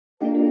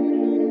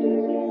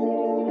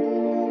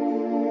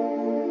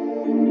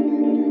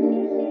Like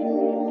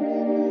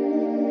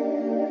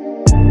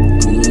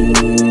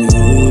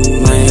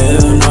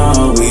hell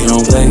no, we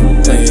don't play.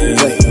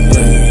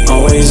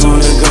 Always on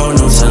the go,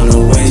 no time to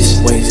waste.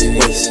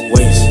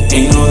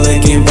 Ain't no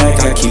looking back,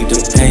 I keep the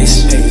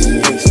pace.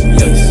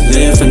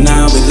 Live for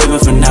now, we living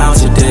for now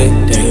today.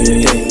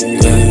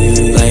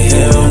 Like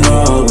hell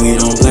no, we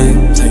don't play.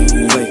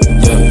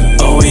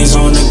 Always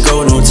on the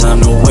go, no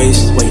time to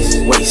waste.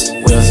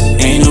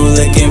 Ain't no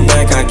looking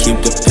back, I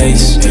keep the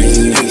pace.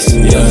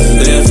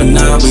 Live for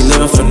now, we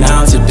living for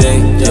now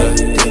today.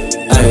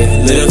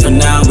 Live for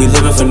now, we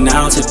living for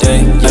now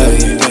today.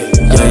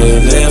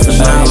 Live for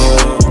now.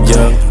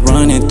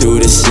 Running through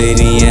the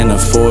city in a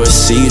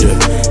four-seater.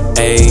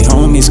 Ayy,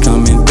 homies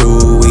coming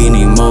through, we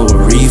need more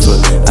reefer.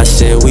 I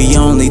said we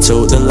only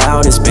told the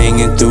loudest,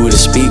 banging through the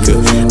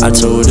speaker. I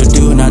told her,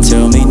 do not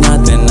tell me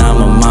nothing,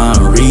 I'm a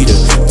mind reader.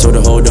 Told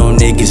her, hold on,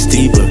 niggas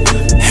deeper.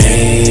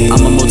 Hey,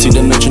 I'm a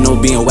multi-dimensional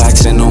being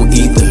waxing on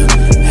ether.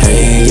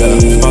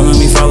 Hey, follow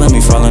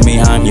me,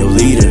 I'm your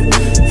leader.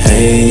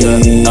 Hey,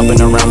 up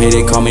and around here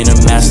they call me the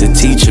master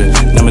teacher.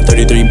 Number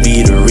 33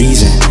 be the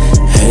reason.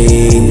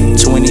 Hey,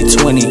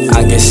 2020,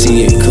 I can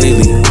see it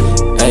clearly.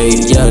 Hey,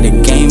 the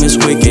game is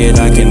wicked,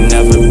 I can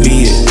never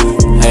beat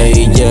it.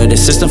 Hey, the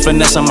system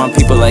finesse on my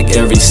people like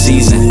every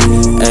season.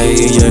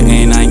 Hey,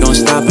 and I ain't gon'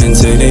 stop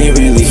until they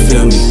really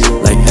feel me.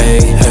 Like, hey,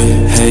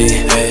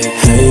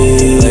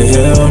 like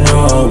hell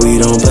no, we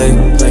don't play.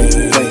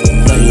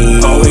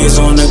 Always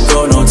on the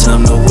go, no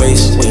time to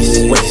waste.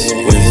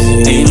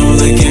 Ain't no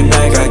looking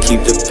back, I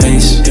keep the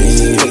pace.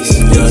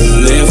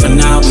 Live for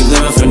now, we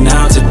living for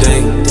now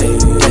today.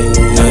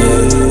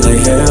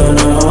 Like hell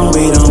no,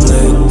 we don't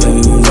play.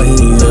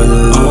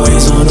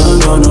 Always on the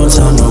go, no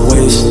time to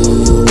waste.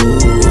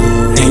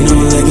 Ain't no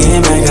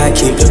looking back, I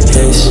keep the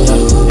pace.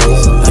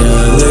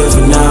 Live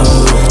for now.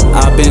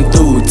 I've been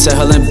through to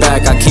hell and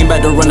back, I came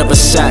back to run up a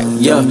sack.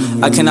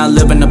 I cannot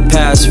live in the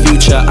past,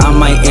 future, I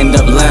might end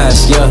up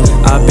last.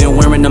 I've been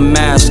wearing a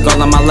mask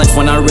all of my life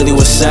when I really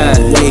was sad.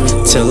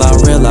 Till I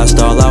realized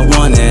all I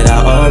wanted,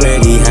 I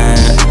already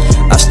had.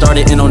 I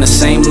started in on the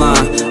same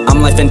line,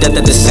 I'm life and death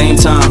at the same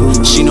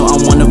time. She know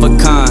I'm one of a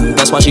kind,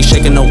 that's why she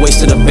shaking her waist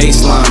to the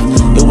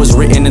baseline. It was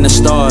written in the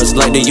stars,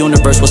 like the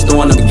universe was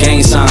throwing up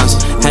gang signs.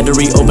 Had to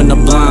reopen the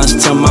blinds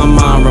to my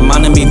mind,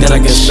 reminding me that I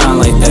could shine.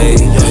 Like hey,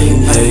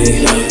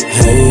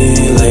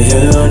 like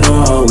hell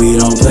no, we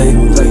don't play.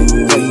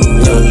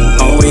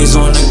 Always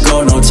on the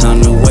go, no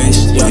time to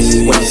waste.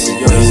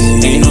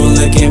 Ain't no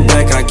looking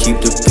back, I keep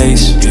the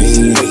pace.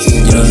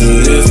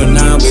 Live for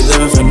now, we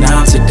living for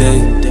now today.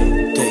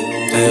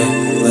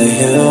 Like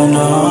hell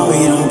no, we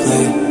don't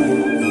play.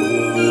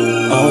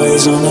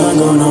 Always on the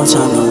go, no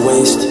time to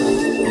waste.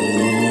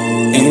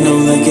 Ain't no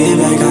looking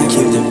back, I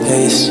keep the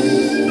pace.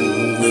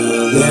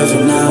 Live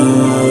for now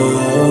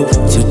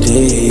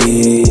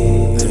today.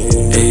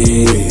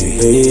 Hey,